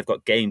weekend. They've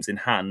got games in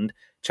hand.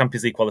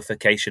 Champions League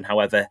qualification,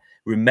 however,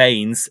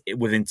 remains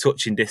within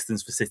touching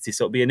distance for City.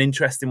 So it'll be an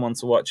interesting one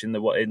to watch in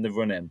the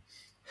run-in.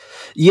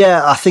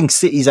 Yeah, I think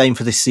City's aim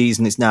for this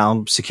season is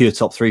now secure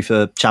top 3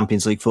 for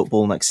Champions League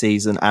football next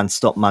season and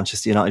stop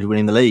Manchester United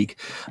winning the league.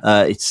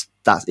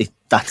 That's it.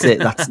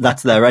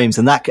 That's their aims,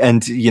 and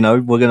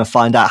we're going to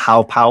find out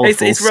how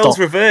powerful. It's roles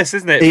reverse,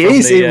 isn't it? It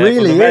is. It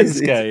really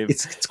is.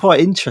 It's quite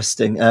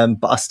interesting.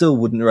 But I still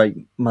wouldn't rate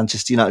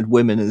Manchester United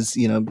women as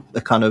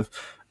a kind of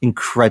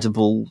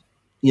incredible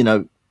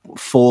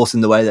force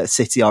in the way that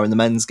City are in the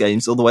men's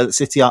games, or the way that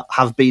City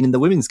have been in the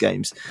women's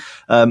games.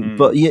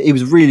 But yeah, it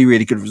was really,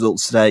 really good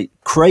results today.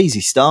 Crazy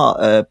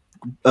start.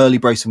 Early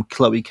brace from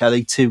Chloe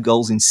Kelly, 2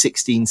 goals in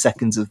 16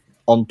 seconds of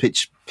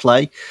on-pitch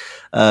play,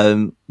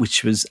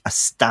 which was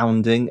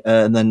astounding.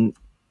 And then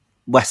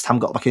West Ham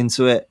got back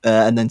into it,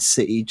 and then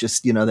City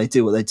just, they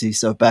do what they do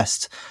so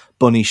best.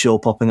 Bunny Shaw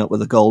popping up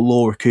with a goal.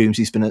 Laura Coombs,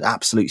 who's been an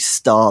absolute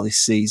star this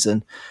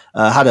season,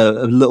 had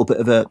a little bit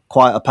of a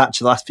quieter patch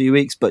the last few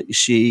weeks, but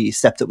she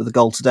stepped up with a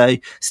goal today.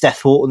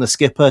 Steph Houghton, the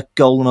skipper,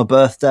 goal on her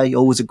birthday,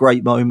 always a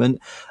great moment.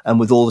 And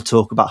with all the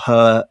talk about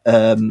her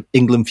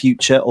England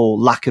future or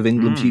lack of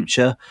England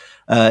future,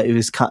 it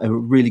was kind of a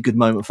really good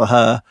moment for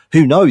her.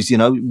 Who knows,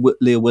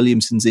 Leah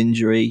Williamson's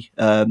injury,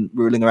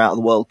 ruling her out of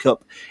the World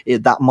Cup,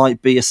 that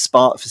might be a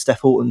spark for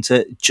Steph Houghton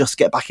to just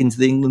get back into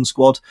the England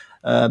squad.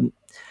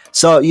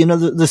 So,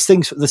 there's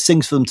things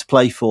for them to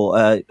play for.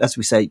 As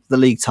we say, the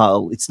league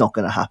title, it's not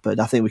going to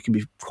happen. I think we can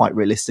be quite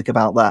realistic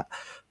about that.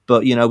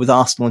 But, with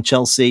Arsenal and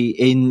Chelsea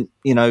in,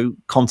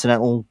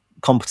 continental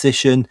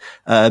competition,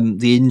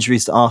 the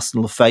injuries that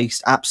Arsenal have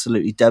faced,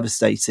 absolutely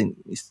devastating.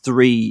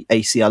 3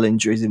 ACL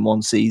injuries in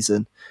one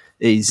season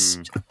is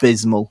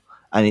abysmal.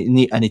 And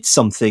it's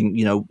something,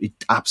 it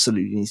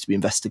absolutely needs to be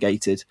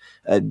investigated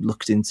and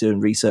looked into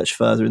and researched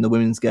further in the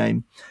women's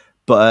game.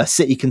 But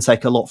City can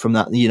take a lot from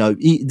that.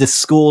 The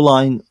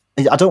scoreline,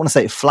 I don't want to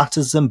say it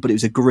flatters them, but it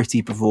was a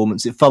gritty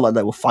performance. It felt like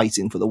they were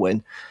fighting for the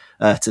win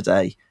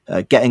today,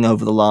 getting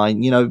over the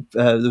line. There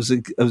was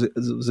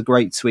a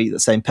great tweet that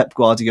saying Pep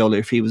Guardiola,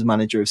 if he was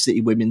manager of City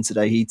women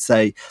today, he'd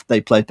say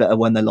they played better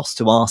when they lost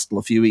to Arsenal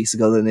a few weeks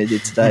ago than they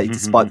did today,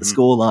 despite the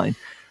scoreline.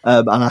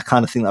 And I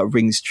kind of think that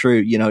rings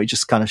true. It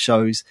just kind of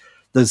shows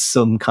there's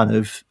some kind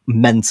of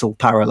mental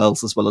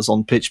parallels as well as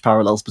on-pitch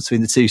parallels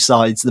between the two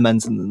sides, the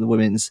men's and the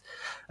women's.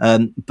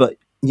 But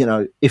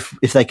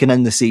if they can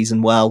end the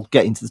season well,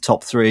 get into the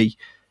top 3,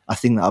 I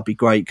think that would be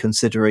great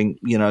considering,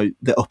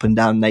 the up and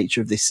down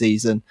nature of this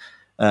season.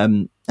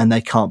 And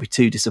they can't be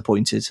too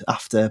disappointed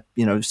after,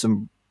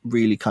 some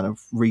really kind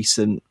of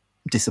recent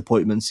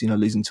disappointments,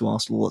 losing to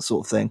Arsenal, that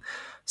sort of thing.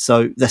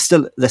 So they're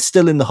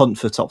still in the hunt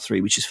for top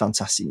 3, which is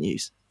fantastic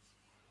news.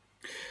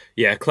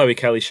 Yeah, Chloe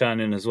Kelly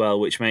shining as well,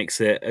 which makes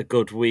it a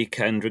good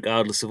weekend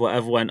regardless of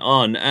whatever went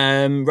on.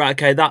 Right,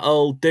 okay,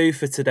 that'll do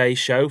for today's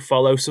show.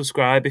 Follow,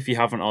 subscribe if you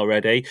haven't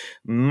already.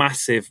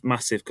 Massive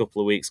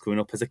couple of weeks coming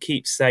up. As I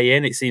keep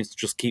saying, it seems to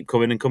just keep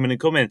coming and coming and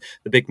coming.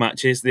 The big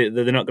matches, they're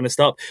not going to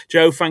stop.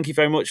 Joe, thank you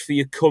very much for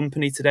your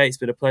company today. It's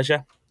been a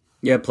pleasure.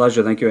 Yeah,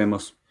 pleasure. Thank you,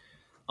 Amos.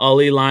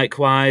 Ollie,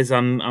 likewise.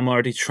 I'm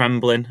already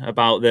trembling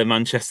about the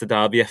Manchester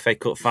Derby FA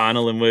Cup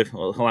final, and we're,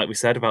 like we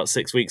said, about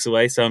 6 weeks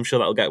away, so I'm sure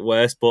that'll get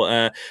worse.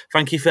 But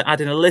thank you for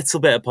adding a little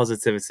bit of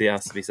positivity,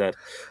 has to be said.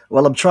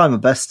 Well, I'm trying my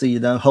best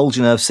to, hold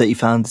your nerve, City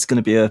fans. It's going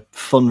to be a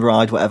fun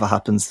ride, whatever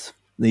happens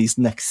these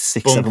next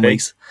 6-7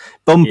 weeks.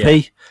 Bumpy,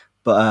 yeah.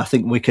 But I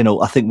think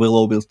we'll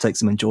all be able to take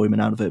some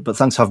enjoyment out of it. But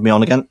thanks for having me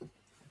on again.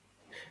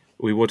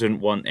 We wouldn't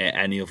want it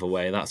any other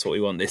way. That's what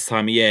we want this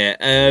time of year.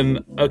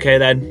 Okay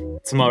then,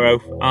 tomorrow,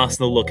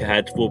 Arsenal Look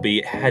Ahead will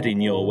be heading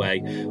your way.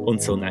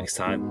 Until next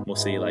time, we'll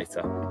see you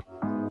later.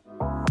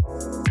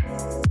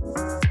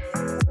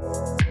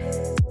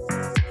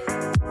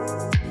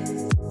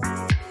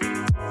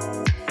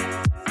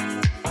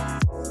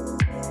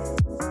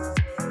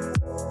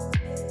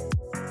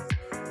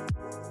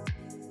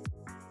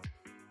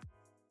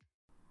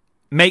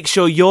 Make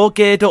sure you're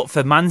geared up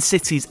for Man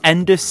City's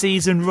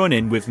end-of-season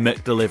run-in with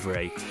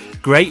McDelivery.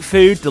 Great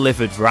food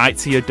delivered right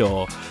to your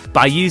door.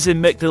 By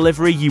using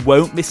McDelivery, you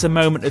won't miss a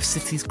moment of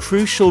City's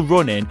crucial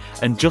run-in,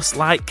 and just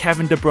like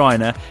Kevin De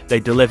Bruyne, they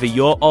deliver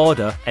your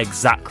order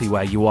exactly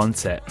where you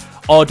want it.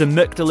 Order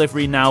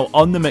McDelivery now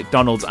on the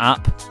McDonald's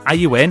app. Are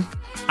you in?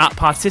 At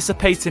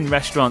participating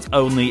restaurants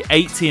only,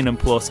 18 and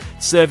plus,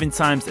 serving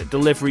times,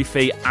 delivery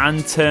fee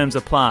and terms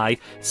apply.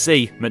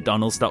 See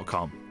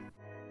mcdonalds.com.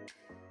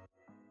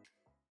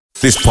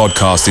 This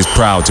podcast is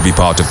proud to be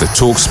part of the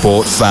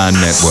TalkSport Fan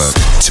Network.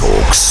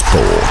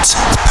 TalkSport.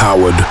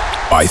 Powered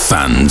by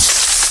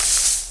fans.